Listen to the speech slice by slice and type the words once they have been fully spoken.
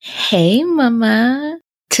Hey, Mama.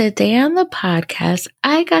 Today on the podcast,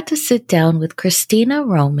 I got to sit down with Cristina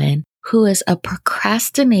Roman, who is a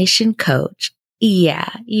procrastination coach. Yeah,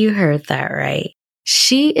 you heard that right.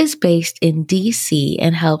 She is based in DC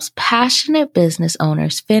and helps passionate business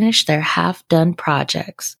owners finish their half-done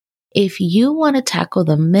projects. If you want to tackle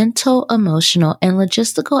the mental, emotional, and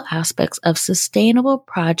logistical aspects of sustainable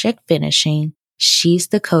project finishing, she's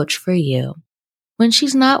the coach for you. When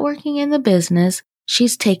she's not working in the business,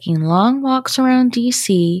 she's taking long walks around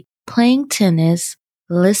DC, playing tennis,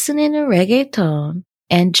 listening to reggaeton,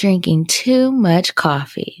 and drinking too much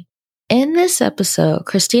coffee. In this episode,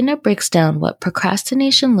 Cristina breaks down what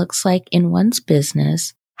procrastination looks like in one's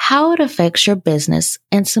business, how it affects your business,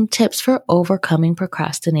 and some tips for overcoming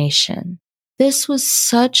procrastination. This was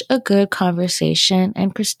such a good conversation,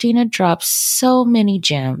 and Cristina dropped so many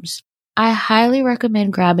gems. I highly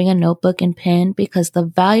recommend grabbing a notebook and pen because the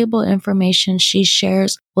valuable information she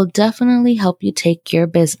shares will definitely help you take your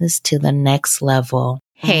business to the next level.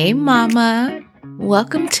 Hey, Mama.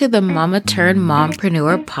 Welcome to the Mama Turned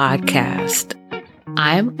Mompreneur podcast.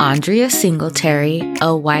 I'm Andrea Singletary,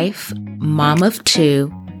 a wife, mom of two,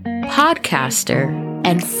 podcaster,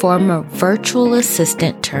 and former virtual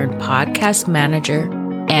assistant turned podcast manager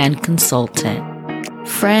and consultant.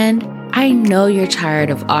 Friend, I know you're tired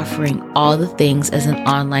of offering all the things as an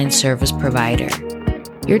online service provider.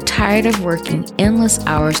 You're tired of working endless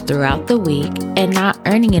hours throughout the week and not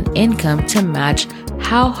earning an income to match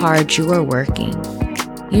how hard you are working.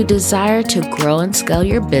 You desire to grow and scale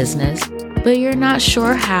your business, but you're not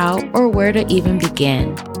sure how or where to even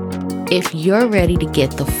begin. If you're ready to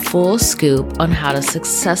get the full scoop on how to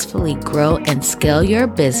successfully grow and scale your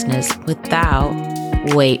business without,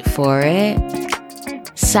 wait for it,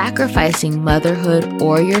 sacrificing motherhood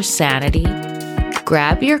or your sanity,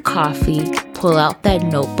 grab your coffee, pull out that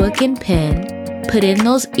notebook and pen, put in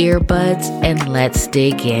those earbuds, and let's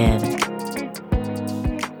dig in.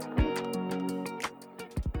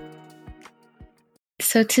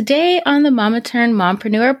 So today on the Mama Turned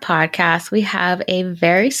Mompreneur podcast, we have a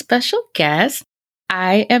very special guest.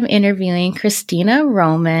 I am interviewing Cristina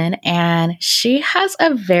Roman, and she has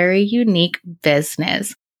a very unique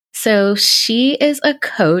business. So she is a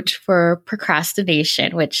coach for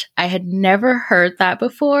procrastination, which I had never heard that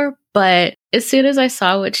before. But as soon as I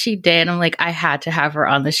saw what she did, I'm like, I had to have her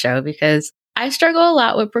on the show because I struggle a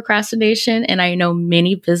lot with procrastination, and I know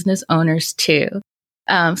many business owners too.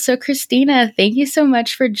 So Cristina, thank you so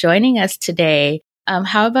much for joining us today.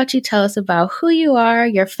 How about you tell us about who you are,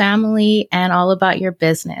 your family, and all about your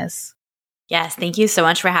business? Yes, thank you so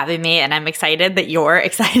much for having me. And I'm excited that you're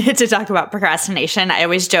excited to talk about procrastination. I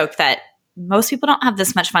always joke that most people don't have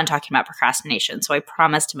this much fun talking about procrastination. So I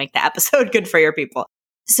promise to make the episode good for your people.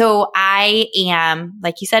 So I am,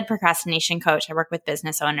 like you said, procrastination coach. I work with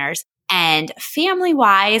business owners. And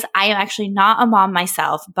family-wise, I am actually not a mom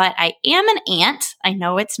myself, but I am an aunt. I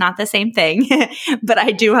know it's not the same thing, but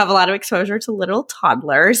I do have a lot of exposure to little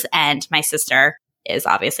toddlers. And my sister is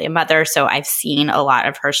obviously a mother, so I've seen a lot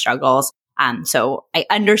of her struggles. So I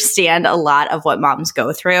understand a lot of what moms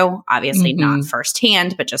go through, obviously not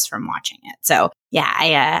firsthand, but just from watching it. So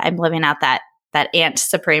yeah, I'm living out that aunt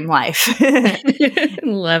supreme life.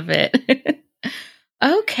 Love it.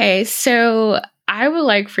 Okay, so I would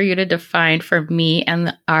like for you to define for me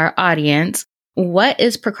and our audience, what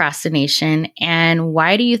is procrastination and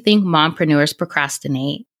why do you think mompreneurs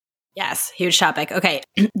procrastinate? Yes, huge topic. Okay.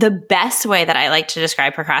 The best way that I like to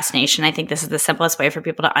describe procrastination, I think this is the simplest way for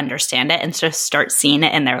people to understand it and to start seeing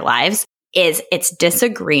it in their lives, is it's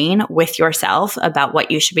disagreeing with yourself about what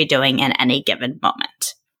you should be doing in any given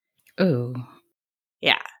moment. Ooh.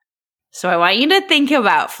 Yeah. So I want you to think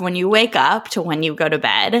about from when you wake up to when you go to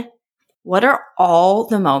bed, what are all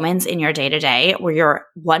the moments in your day-to-day where you're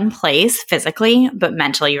one place physically, but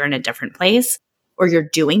mentally you're in a different place? Or you're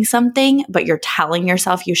doing something, but you're telling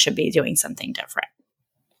yourself you should be doing something different.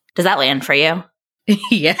 Does that land for you?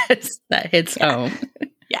 Yes, that hits home.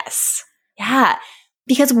 Yes. Yeah.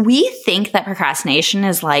 Because we think that procrastination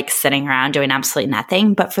is like sitting around doing absolutely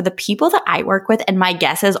nothing. But for the people that I work with, and my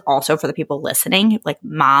guess is also for the people listening, like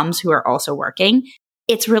moms who are also working,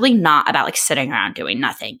 it's really not about like sitting around doing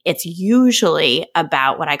nothing. It's usually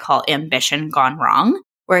about what I call ambition gone wrong.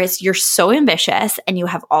 Whereas you're so ambitious and you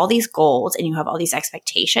have all these goals and you have all these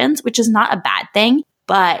expectations, which is not a bad thing,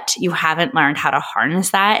 but you haven't learned how to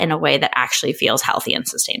harness that in a way that actually feels healthy and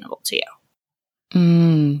sustainable to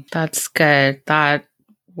you. That's good.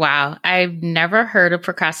 Wow. I've never heard of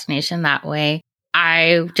procrastination that way.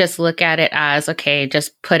 I just look at it as, okay,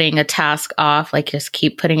 just putting a task off, like just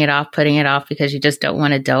keep putting it off because you just don't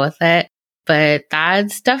want to deal with it. but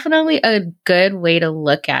that's definitely a good way to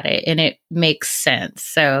look at it and it makes sense.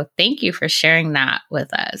 So thank you for sharing that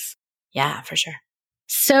with us. Yeah, for sure.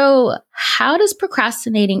 So how does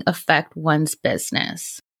procrastinating affect one's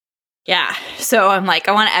business? Yeah. So I'm like,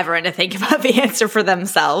 I want everyone to think about the answer for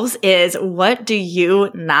themselves is what do you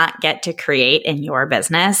not get to create in your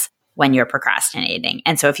business when you're procrastinating?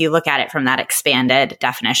 And so if you look at it from that expanded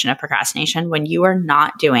definition of procrastination, when you are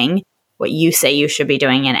not doing what you say you should be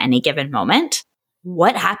doing in any given moment,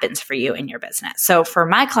 what happens for you in your business? So for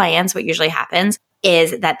my clients, what usually happens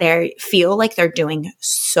is that they feel like they're doing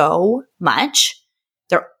so much.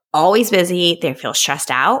 They're always busy. They feel stressed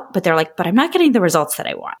out, but they're like, but I'm not getting the results that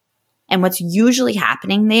I want. And what's usually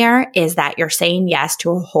happening there is that you're saying yes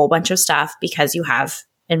to a whole bunch of stuff because you have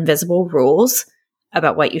invisible rules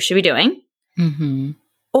about what you should be doing. Mm-hmm.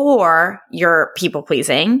 Or you're people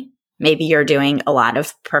pleasing. Maybe you're doing a lot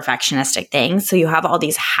of perfectionistic things. So you have all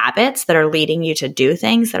these habits that are leading you to do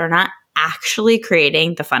things that are not actually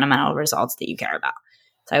creating the fundamental results that you care about.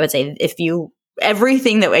 So I would say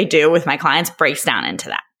everything that I do with my clients breaks down into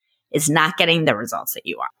that. Is not getting the results that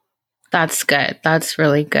you want. That's good. That's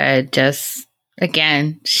really good. Just,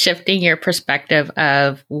 again, shifting your perspective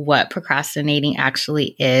of what procrastinating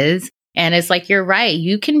actually is. And it's like, you're right.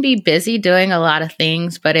 You can be busy doing a lot of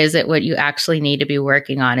things, but is it what you actually need to be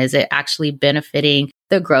working on? Is it actually benefiting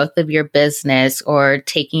the growth of your business or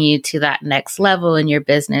taking you to that next level in your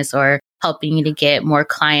business or helping you to get more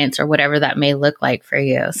clients or whatever that may look like for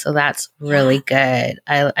you? So that's really good.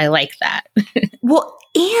 I like that. Well,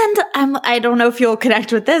 and I don't know if you'll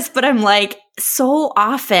connect with this, but I'm like, so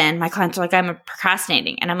often my clients are like, I'm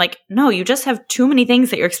procrastinating. And I'm like, no, you just have too many things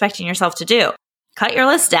that you're expecting yourself to do. Cut your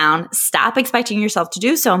list down. Stop expecting yourself to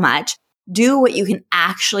do so much. Do what you can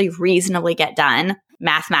actually reasonably get done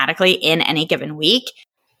mathematically in any given week.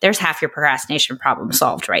 There's half your procrastination problem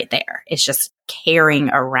solved right there. It's just carrying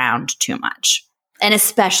around too much. And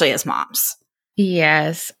especially as moms.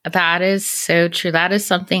 Yes, that is so true. That is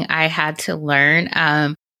something I had to learn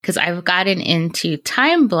because I've gotten into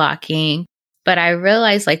time blocking, but I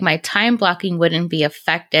realized like my time blocking wouldn't be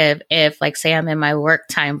effective if like, say I'm in my work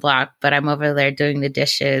time block, but I'm over there doing the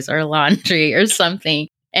dishes or laundry or something.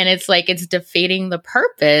 And it's like, it's defeating the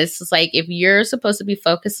purpose. It's like, if you're supposed to be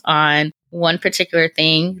focused on one particular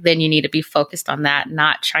thing, then you need to be focused on that,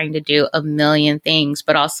 not trying to do a million things,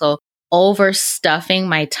 but also overstuffing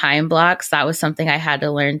my time blocks. That was something I had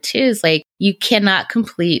to learn too. Is like, you cannot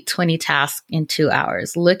complete 20 tasks in 2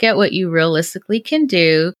 hours. Look at what you realistically can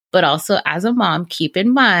do. But also as a mom, keep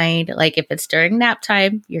in mind, like if it's during nap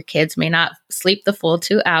time, your kids may not sleep the full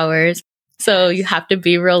 2 hours. So you have to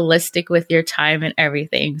be realistic with your time and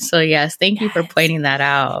everything. So yes, thank you for pointing that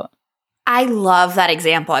out. I love that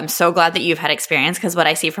example. I'm so glad that you've had experience because what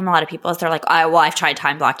I see from a lot of people is they're like, oh, well, I've tried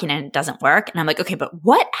time blocking and it doesn't work. And I'm like, okay, but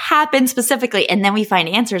what happened specifically? And then we find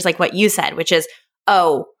answers like what you said, which is,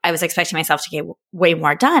 oh, I was expecting myself to get way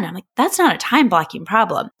more done. I'm like, that's not a time blocking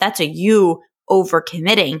problem. That's a you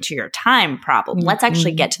overcommitting to your time problem. Mm-hmm. Let's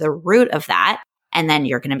actually get to the root of that. And then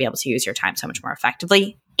you're going to be able to use your time so much more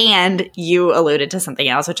effectively. And you alluded to something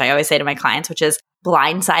else, which I always say to my clients, which is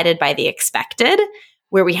blindsided by the expected,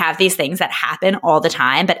 where we have these things that happen all the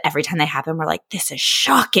time, but every time they happen, we're like, this is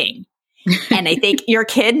shocking. And I think your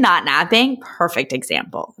kid not napping, perfect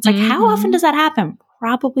example. It's like, how often does that happen?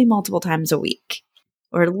 Probably multiple times a week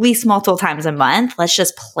or at least multiple times a month. Let's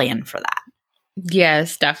just plan for that.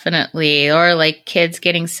 Yes, definitely. Or like kids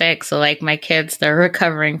getting sick. So like my kids, they're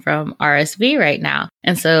recovering from RSV right now.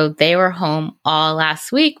 And so they were home all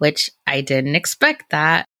last week, which I didn't expect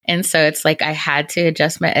that. And so it's like I had to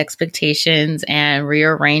adjust my expectations and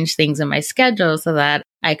rearrange things in my schedule so that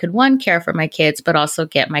I could, one, care for my kids, but also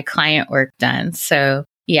get my client work done. So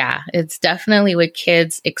yeah, it's definitely what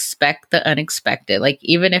kids expect the unexpected. Like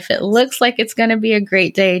even if it looks like it's going to be a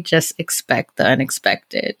great day, just expect the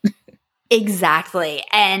unexpected. Exactly.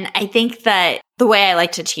 And I think that the way I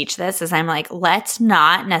like to teach this is I'm like, let's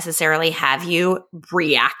not necessarily have you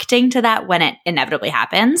reacting to that when it inevitably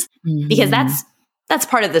happens, because that's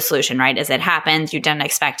part of the solution, right? Is it happens, you didn't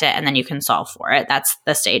expect it, and then you can solve for it. That's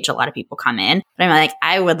the stage a lot of people come in. But I'm like,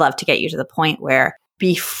 I would love to get you to the point where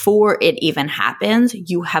before it even happens,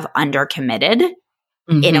 you have undercommitted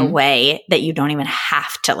in a way that you don't even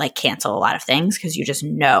have to like cancel a lot of things because you just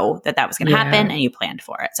know that that was going to happen and you planned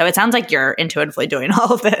for it. So it sounds like you're intuitively doing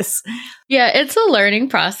all of this. Yeah, it's a learning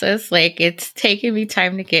process. Like it's taken me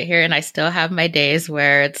time to get here and I still have my days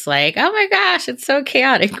where it's like, oh my gosh, it's so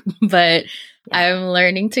chaotic. But I'm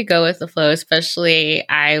learning to go with the flow, especially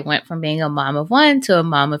I went from being a mom of one to a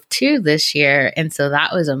mom of two this year. And so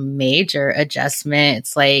that was a major adjustment.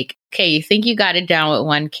 It's like okay, you think you got it down with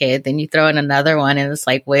one kid, then you throw in another one and it's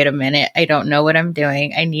like, wait a minute, I don't know what I'm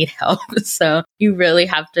doing. I need help. So you really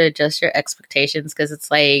have to adjust your expectations because it's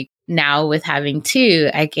like now with having two,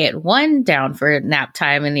 I get one down for nap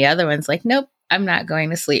time and the other one's like, nope, I'm not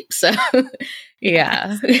going to sleep. So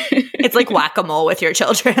yeah. It's like whack-a-mole with your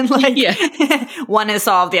children. Like one is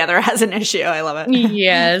solved, the other has an issue. I love it.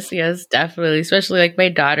 Yes, definitely. Especially like my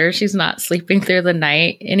daughter, she's not sleeping through the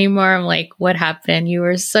night anymore. I'm like, what happened? You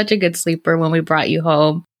were such a good sleeper when we brought you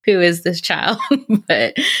home. Who is this child?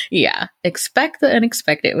 But yeah, expect the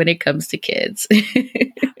unexpected when it comes to kids.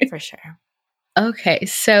 For sure. Okay,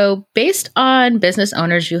 so based on business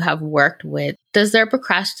owners you have worked with, does their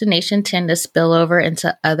procrastination tend to spill over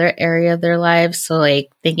into other area of their lives? So like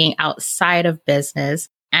thinking outside of business.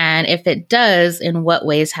 And if it does, in what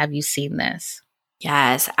ways have you seen this?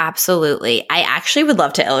 Yes, absolutely. I actually would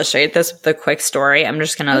love to illustrate this with a quick story. I'm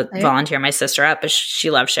just going to volunteer my sister up, but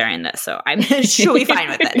she loves sharing this. So she'll be fine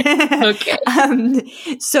with it.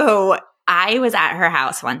 Okay. So I was at her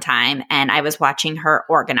house one time and I was watching her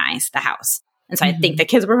organize the house. And so I think the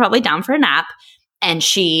kids were probably down for a nap. And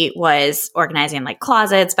she was organizing like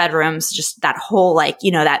closets, bedrooms, just that whole like,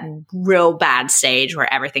 that real bad stage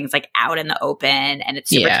where everything's like out in the open and it's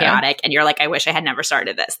super chaotic. And you're like, I wish I had never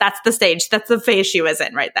started this. That's the stage. That's the phase she was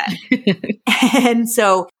in right then. And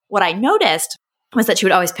so what I noticed was that she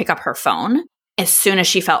would always pick up her phone as soon as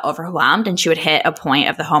she felt overwhelmed and she would hit a point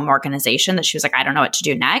of the home organization that she was like, I don't know what to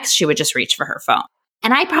do next. She would just reach for her phone.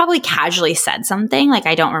 And I probably casually said something, like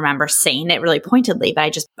I don't remember saying it really pointedly, but I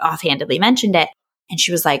just offhandedly mentioned it. And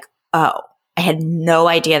she was like, oh, I had no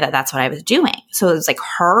idea that that's what I was doing. So it was like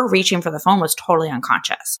her reaching for the phone was totally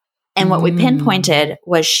unconscious. And what we pinpointed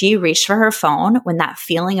was she reached for her phone when that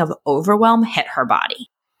feeling of overwhelm hit her body.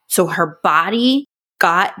 So her body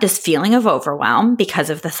got this feeling of overwhelm because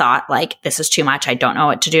of the thought, like, this is too much. I don't know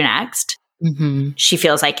what to do next. She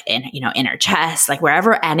feels like in her chest, like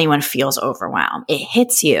wherever anyone feels overwhelmed, it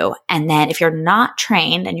hits you. And then if you're not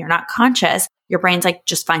trained and you're not conscious, your brain's like,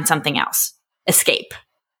 just find something else, escape.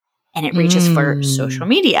 And it reaches for social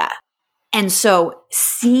media. And so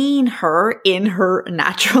seeing her in her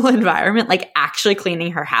natural environment, like actually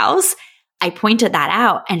cleaning her house, I pointed that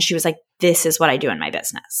out and she was like, this is what I do in my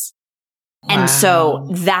business. And so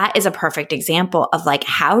that is a perfect example of like,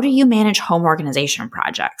 how do you manage home organization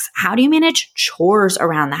projects? How do you manage chores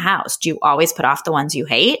around the house? Do you always put off the ones you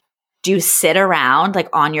hate? Do you sit around like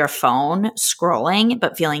on your phone scrolling,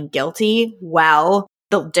 but feeling guilty while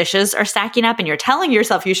the dishes are stacking up and you're telling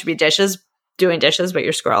yourself you should be doing dishes, but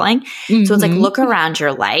you're scrolling? So it's like, look around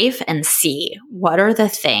your life and see what are the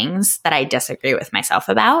things that I disagree with myself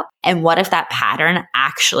about? And what if that pattern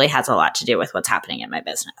actually has a lot to do with what's happening in my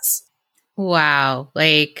business? Wow.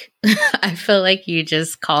 Like, I feel like you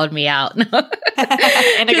just called me out. In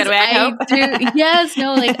a good way, I hope. Yes.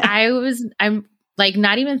 No, like I'm like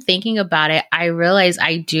not even thinking about it. I realize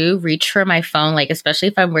I do reach for my phone, like, especially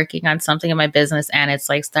if I'm working on something in my business and it's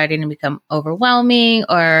like starting to become overwhelming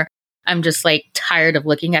or I'm just like tired of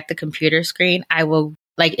looking at the computer screen. I will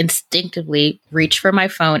like instinctively reach for my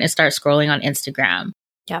phone and start scrolling on Instagram.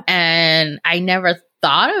 Yep. And I never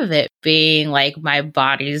thought of it being like my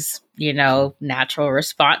body's, natural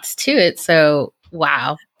response to it. So,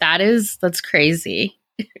 wow, that's crazy.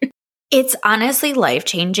 It's honestly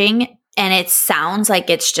life-changing. And it sounds like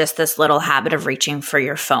it's just this little habit of reaching for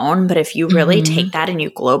your phone. But if you really take that and you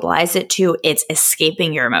globalize it to, it's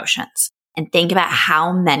escaping your emotions. And think about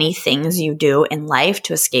how many things you do in life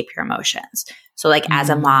to escape your emotions. So like as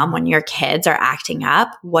a mom, when your kids are acting up,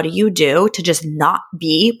 what do you do to just not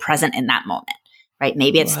be present in that moment? Right?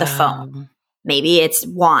 Maybe it's the phone. Maybe it's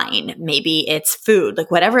wine. Maybe it's food.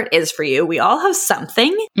 Like whatever it is for you, we all have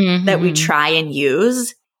something that we try and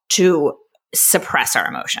use to suppress our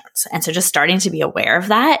emotions. And so just starting to be aware of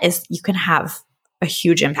that is you can have a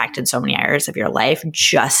huge impact in so many areas of your life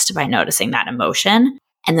just by noticing that emotion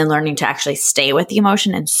and then learning to actually stay with the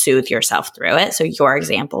emotion and soothe yourself through it. So your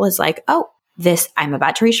example is like, oh, I'm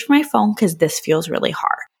about to reach for my phone because this feels really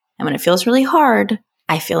hard. And when it feels really hard,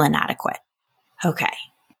 I feel inadequate. Okay,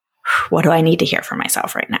 what do I need to hear from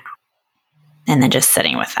myself right now? And then just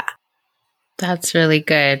sitting with that. That's really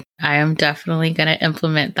good. I am definitely going to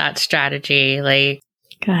implement that strategy. Like,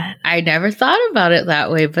 good. I never thought about it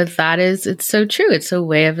that way, but it's so true. It's a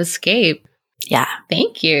way of escape. Yeah.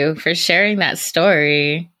 Thank you for sharing that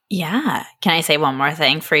story. Yeah. Can I say one more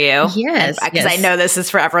thing for you? Yes. Because I know this is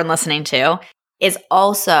for everyone listening too. Is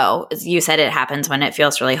also, you said it happens when it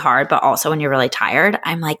feels really hard, but also when you're really tired.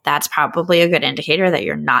 I'm like, that's probably a good indicator that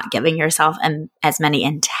you're not giving yourself as many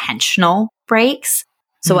intentional breaks.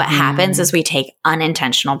 So what happens is we take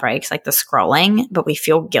unintentional breaks like the scrolling, but we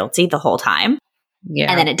feel guilty the whole time.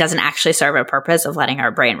 Yeah. And then it doesn't actually serve a purpose of letting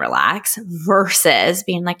our brain relax versus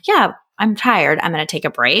being like, yeah, I'm tired. I'm going to take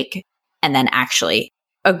a break. And then actually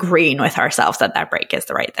agreeing with ourselves that that break is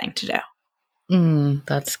the right thing to do.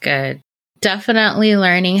 That's good. Definitely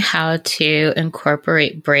learning how to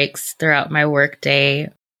incorporate breaks throughout my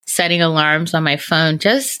workday, setting alarms on my phone,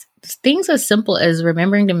 just things as simple as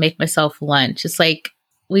remembering to make myself lunch. It's like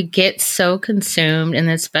we get so consumed, and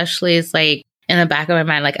especially it's like in the back of my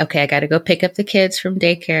mind, like, okay, I got to go pick up the kids from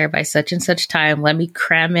daycare by such and such time. Let me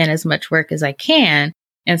cram in as much work as I can.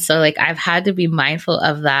 And so like I've had to be mindful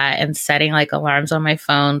of that and setting like alarms on my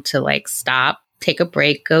phone to like stop, take a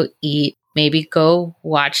break, go eat, maybe go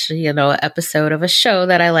watch, an episode of a show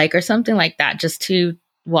that I like or something like that, just to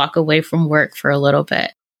walk away from work for a little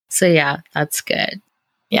bit. So yeah, that's good.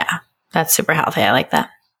 Yeah, that's super healthy. I like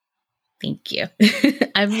that. Thank you.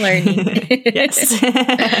 I'm learning. Yes.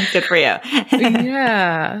 Good for you.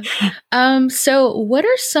 Yeah. So what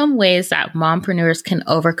are some ways that mompreneurs can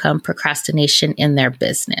overcome procrastination in their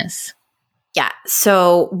business? Yeah.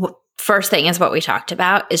 So first thing is what we talked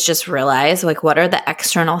about is just realize like what are the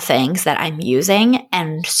external things that I'm using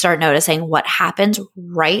and start noticing what happens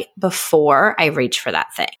right before I reach for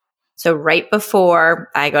that thing. So right before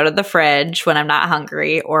I go to the fridge when I'm not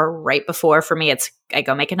hungry, or right before, for me, it's I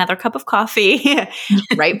go make another cup of coffee.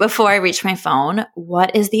 Right before I reach my phone,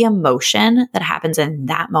 what is the emotion that happens in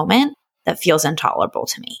that moment that feels intolerable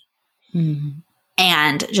to me? Mm-hmm.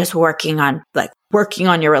 And just working on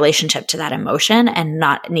your relationship to that emotion and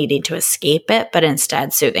not needing to escape it, but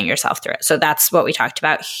instead soothing yourself through it. So that's what we talked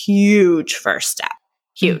about. Huge first step.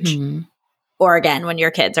 Huge. Mm-hmm. Or again, when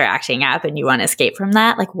your kids are acting up and you want to escape from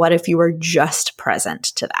that, like what if you were just present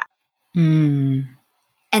to that? Mm.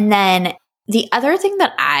 And then the other thing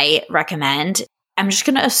that I recommend, I'm just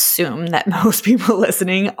going to assume that most people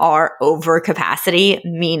listening are over capacity,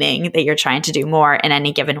 meaning that you're trying to do more in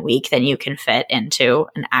any given week than you can fit into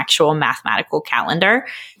an actual mathematical calendar.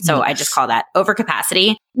 So Yes. I just call that over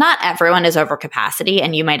capacity. Not everyone is over capacity,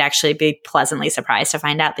 and you might actually be pleasantly surprised to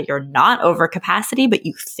find out that you're not over capacity, but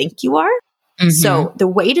you think you are. Mm-hmm. So the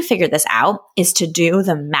way to figure this out is to do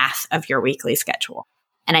the math of your weekly schedule.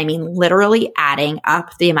 And I mean literally adding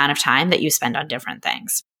up the amount of time that you spend on different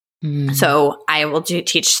things. Mm-hmm. So I will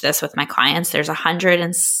teach this with my clients. There's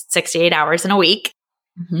 168 hours in a week.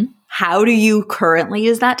 Mm-hmm. How do you currently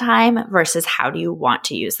use that time versus how do you want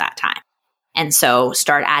to use that time? And so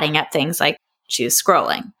start adding up things like choose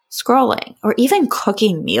scrolling, or even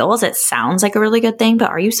cooking meals. It sounds like a really good thing, but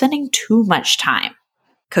are you spending too much time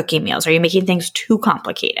cooking meals? Are you making things too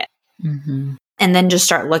complicated? Mm-hmm. And then just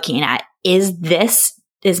start looking at, is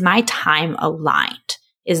my time aligned?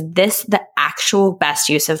 Is this the actual best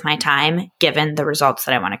use of my time given the results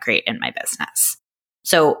that I want to create in my business?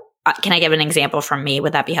 So can I give an example from me?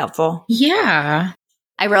 Would that be helpful? Yeah.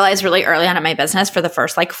 I realized really early on in my business for the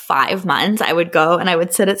first 5 months, I would go and I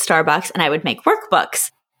would sit at Starbucks and I would make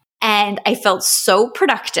workbooks. And I felt so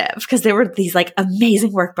productive because there were these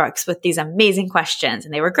amazing workbooks with these amazing questions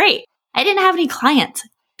and they were great. I didn't have any clients.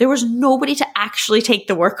 There was nobody to actually take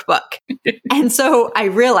the workbook. And so I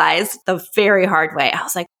realized the very hard way. I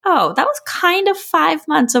was like, oh, that was kind of 5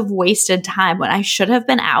 months of wasted time when I should have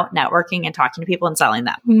been out networking and talking to people and selling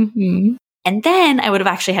them. Mm-hmm. And then I would have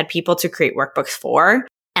actually had people to create workbooks for,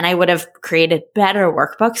 and I would have created better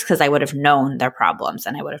workbooks because I would have known their problems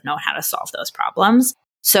and I would have known how to solve those problems.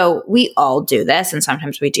 So we all do this. And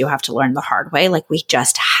sometimes we do have to learn the hard way. We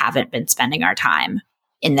just haven't been spending our time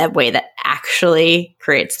in the way that actually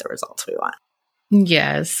creates the results we want.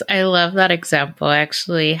 Yes, I love that example. I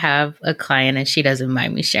actually have a client and she doesn't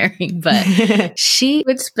mind me sharing, but she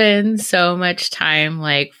would spend so much time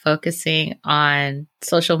focusing on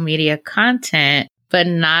social media content, but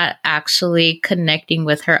not actually connecting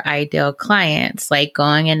with her ideal clients, like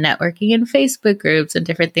going and networking in Facebook groups and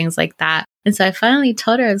different things like that. And so I finally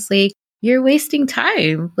told her, I was like, you're wasting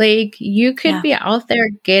time. You could be out there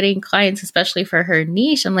getting clients, especially for her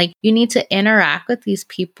niche. I'm like, you need to interact with these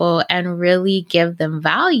people and really give them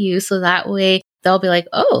value. So that way they'll be like,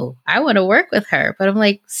 oh, I want to work with her. But I'm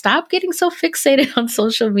like, stop getting so fixated on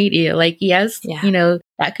social media. Yes,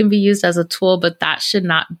 that can be used as a tool, but that should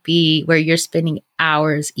not be where you're spending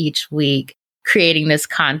hours each week creating this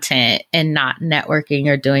content and not networking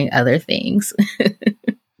or doing other things.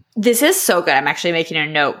 This is so good. I'm actually making a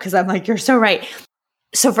note because I'm like, you're so right.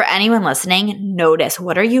 So for anyone listening, notice,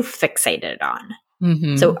 what are you fixated on?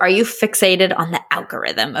 Mm-hmm. So are you fixated on the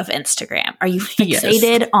algorithm of Instagram? Are you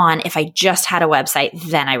fixated on if I just had a website,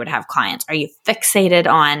 then I would have clients? Are you fixated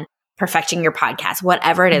on perfecting your podcast,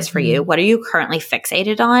 whatever it is for you, what are you currently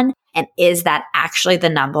fixated on? And is that actually the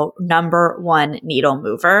number one needle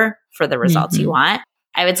mover for the results you want?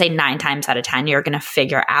 I would say 9 times out of 10, you're going to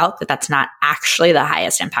figure out that that's not actually the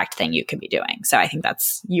highest impact thing you could be doing. So I think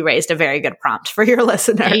you raised a very good prompt for your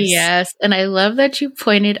listeners. Yes. And I love that you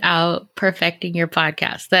pointed out perfecting your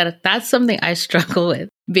podcast. That's something I struggle with.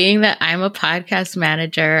 Being that I'm a podcast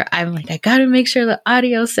manager, I'm like, I got to make sure the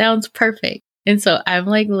audio sounds perfect. And so I'm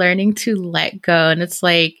like learning to let go. And it's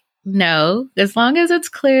like, no, as long as it's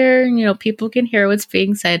clear, people can hear what's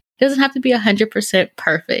being said. It doesn't have to be 100%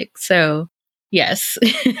 perfect. So yes.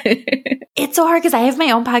 It's so hard because I have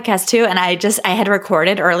my own podcast too. And I had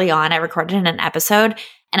recorded early on. I recorded in an episode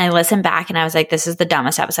and I listened back and I was like, this is the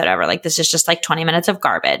dumbest episode ever. Like, this is just like 20 minutes of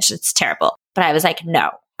garbage. It's terrible. But I was like,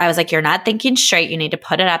 no. I was like, you're not thinking straight. You need to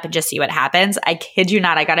put it up and just see what happens. I kid you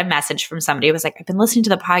not. I got a message from somebody who was like, I've been listening to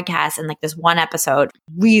the podcast and like this one episode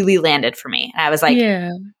really landed for me. And I was like, yeah.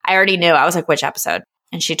 I already knew. I was like, which episode?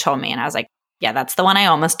 And she told me and I was like, yeah, that's the one I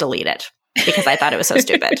almost deleted because I thought it was so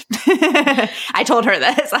stupid. I told her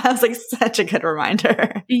this. I was like, such a good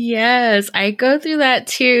reminder. Yes, I go through that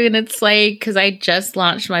too. And it's like, because I just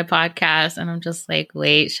launched my podcast and I'm just like,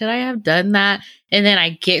 wait, should I have done that? And then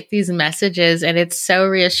I get these messages and it's so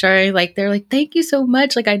reassuring. Like, they're like, thank you so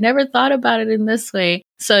much. Like, I never thought about it in this way.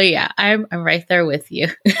 So yeah, I'm right there with you.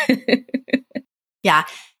 Yeah.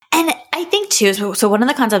 And I think too, so one of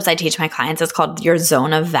the concepts I teach my clients is called your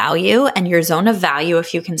zone of value. And your zone of value,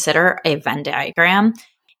 if you consider a Venn diagram,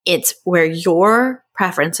 it's where your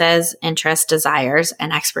preferences, interests, desires,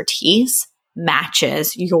 and expertise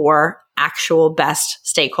matches your actual best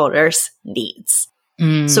stakeholders' needs.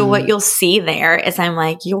 So what you'll see there is I'm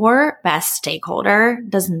like, your best stakeholder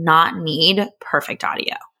does not need perfect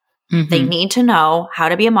audio. They need to know how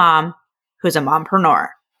to be a mom who's a mompreneur.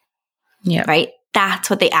 Yeah. Right? That's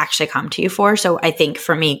what they actually come to you for. So I think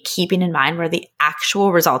for me, keeping in mind what are the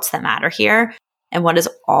actual results that matter here and what is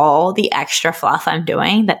all the extra fluff I'm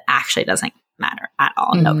doing that actually doesn't matter at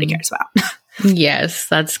all. Nobody cares about. Yes,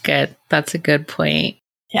 that's good. That's a good point.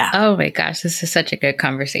 Yeah. Oh my gosh, this is such a good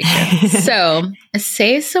conversation. So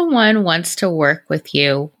say someone wants to work with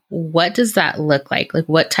you. What does that look like? Like,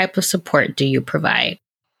 what type of support do you provide?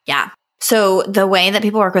 Yeah. So the way that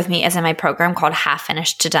people work with me is in my program called Half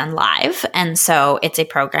Finished to Done Live. And so it's a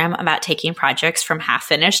program about taking projects from half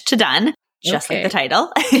finished to done, just like the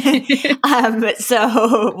title.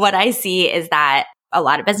 So what I see is that a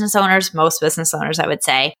lot of business owners, most business owners, I would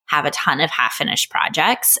say, have a ton of half-finished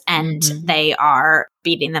projects and they are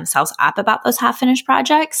beating themselves up about those half-finished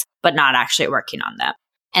projects, but not actually working on them.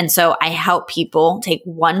 And so I help people take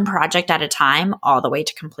one project at a time all the way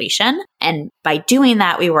to completion. And by doing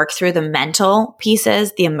that, we work through the mental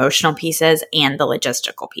pieces, the emotional pieces, and the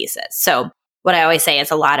logistical pieces. So what I always say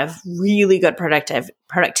is a lot of really good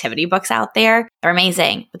productivity books out there. They're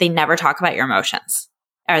amazing, but they never talk about your emotions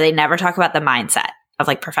or they never talk about the mindset of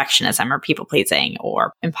like perfectionism or people pleasing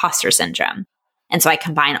or imposter syndrome. And so I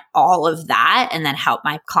combine all of that and then help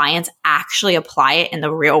my clients actually apply it in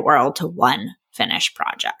the real world to one finished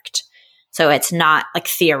project. So it's not like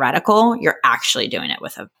theoretical. You're actually doing it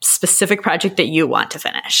with a specific project that you want to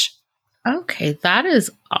finish. Okay, that is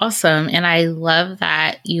awesome. And I love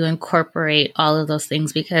that you incorporate all of those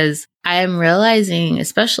things because I am realizing,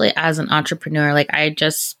 especially as an entrepreneur, like I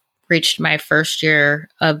just reached my first year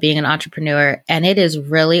of being an entrepreneur, and it is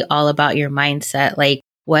really all about your mindset. Like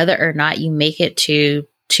whether or not you make it to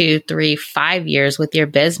 2, 3, 5 years with your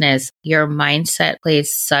business, your mindset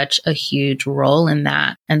plays such a huge role in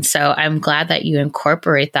that. And so I'm glad that you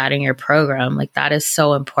incorporate that in your program. Like that is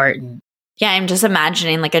so important. Yeah, I'm just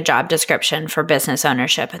imagining like a job description for business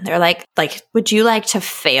ownership. And they're like, would you like to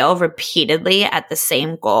fail repeatedly at the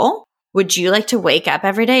same goal? Would you like to wake up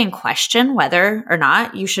every day and question whether or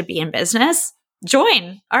not you should be in business?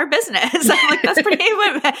 Join our business. I'm like, that's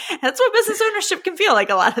what business ownership can feel like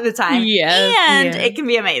a lot of the time. Yes, and it can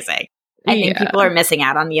be amazing. I think people are missing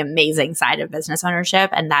out on the amazing side of business ownership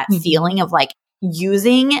and that feeling of like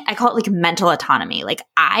using, I call it like mental autonomy. Like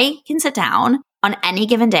I can sit down on any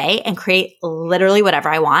given day and create literally whatever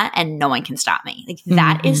I want and no one can stop me. Like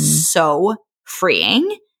that is so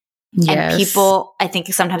freeing. Yes. And people, I think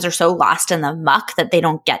sometimes are so lost in the muck that they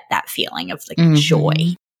don't get that feeling of like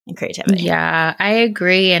joy and creativity. Yeah, I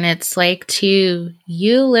agree. And it's like you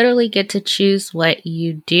literally get to choose what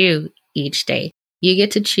you do each day. You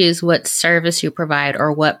get to choose what service you provide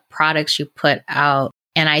or what products you put out.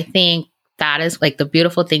 And I think that is like the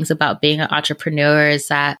beautiful things about being an entrepreneur is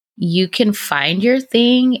that you can find your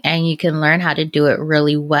thing and you can learn how to do it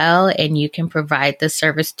really well, and you can provide the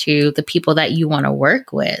service to the people that you want to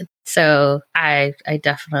work with. So I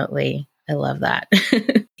love that.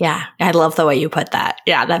 Yeah, I love the way you put that.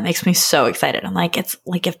 Yeah, that makes me so excited. I'm like, it's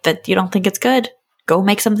like if you don't think it's good, go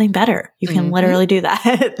make something better. You can literally do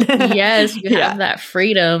that. Yes, you have that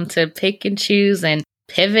freedom to pick and choose and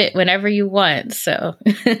pivot whenever you want. So,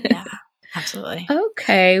 yeah, absolutely.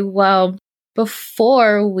 Okay, well,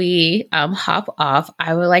 before we hop off,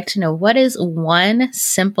 I would like to know, what is one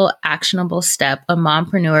simple, actionable step a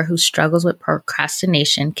mompreneur who struggles with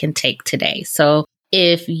procrastination can take today? So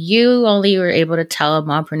if you only were able to tell a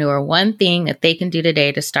mompreneur one thing that they can do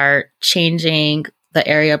today to start changing the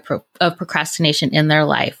area of procrastination in their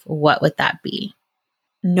life, what would that be?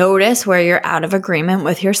 Notice where you're out of agreement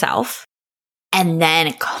with yourself, and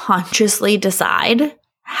then consciously decide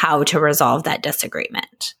how to resolve that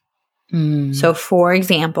disagreement. So for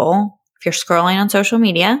example, if you're scrolling on social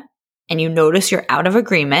media and you notice you're out of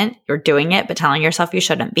agreement, you're doing it but telling yourself you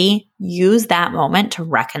shouldn't be, use that moment to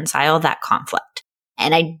reconcile that conflict.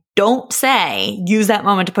 And I don't say use that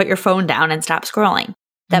moment to put your phone down and stop scrolling.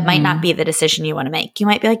 That might not be the decision you want to make. You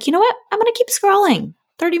might be like, you know what? I'm going to keep scrolling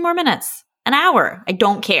 30 more minutes, an hour. I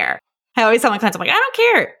don't care. I always tell my clients, I'm like, I don't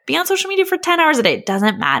care. Be on social media for 10 hours a day. It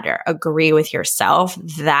doesn't matter. Agree with yourself.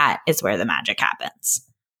 That is where the magic happens.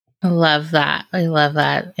 I love that. I love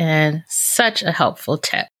that. And such a helpful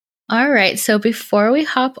tip. All right. So before we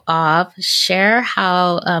hop off, share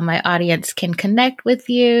how my audience can connect with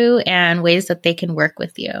you and ways that they can work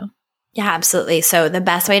with you. Yeah, absolutely. So the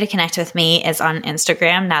best way to connect with me is on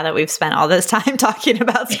Instagram. Now that we've spent all this time talking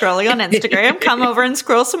about scrolling on Instagram, come over and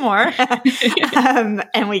scroll some more.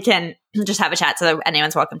 And we can just have a chat. So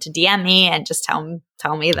anyone's welcome to DM me and just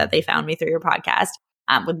tell me that they found me through your podcast.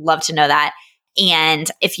 Would love to know that. And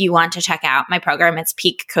if you want to check out my program, it's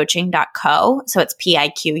peakcoaching.co. So it's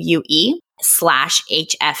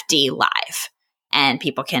PIQUE/HFD live. And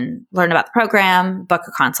people can learn about the program, book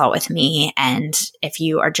a consult with me. And if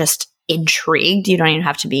you are just intrigued, you don't even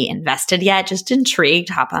have to be invested yet, just intrigued,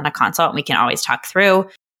 hop on a consult and we can always talk through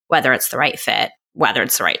whether it's the right fit, whether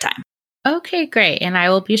it's the right time. Okay, great. And I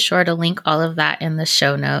will be sure to link all of that in the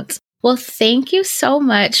show notes. Well, thank you so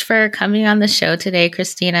much for coming on the show today,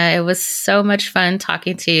 Cristina. It was so much fun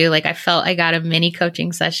talking to you. Like, I felt I got a mini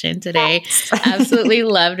coaching session today. Absolutely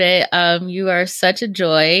loved it. You are such a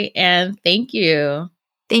joy, and thank you.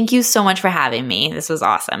 Thank you so much for having me. This was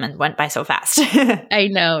awesome and went by so fast. I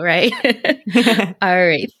know, right? All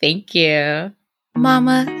right. Thank you.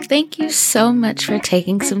 Mama, thank you so much for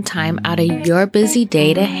taking some time out of your busy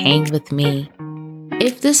day to hang with me.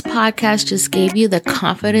 If this podcast just gave you the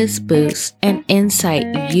confidence boost and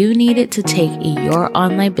insight you needed to take your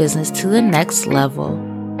online business to the next level,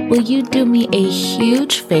 will you do me a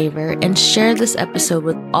huge favor and share this episode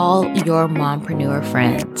with all your mompreneur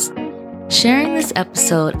friends? Sharing this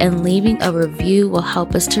episode and leaving a review will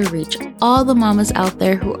help us to reach all the mamas out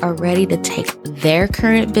there who are ready to take their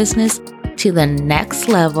current business to the next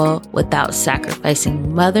level without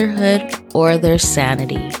sacrificing motherhood or their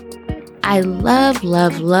sanity. I love,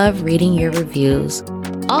 love, love reading your reviews.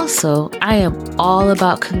 Also, I am all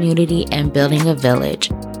about community and building a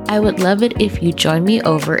village. I would love it if you join me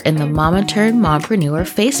over in the Mama Turned Mompreneur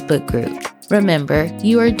Facebook group. Remember,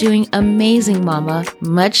 you are doing amazing, Mama.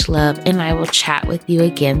 Much love, and I will chat with you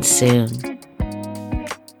again soon.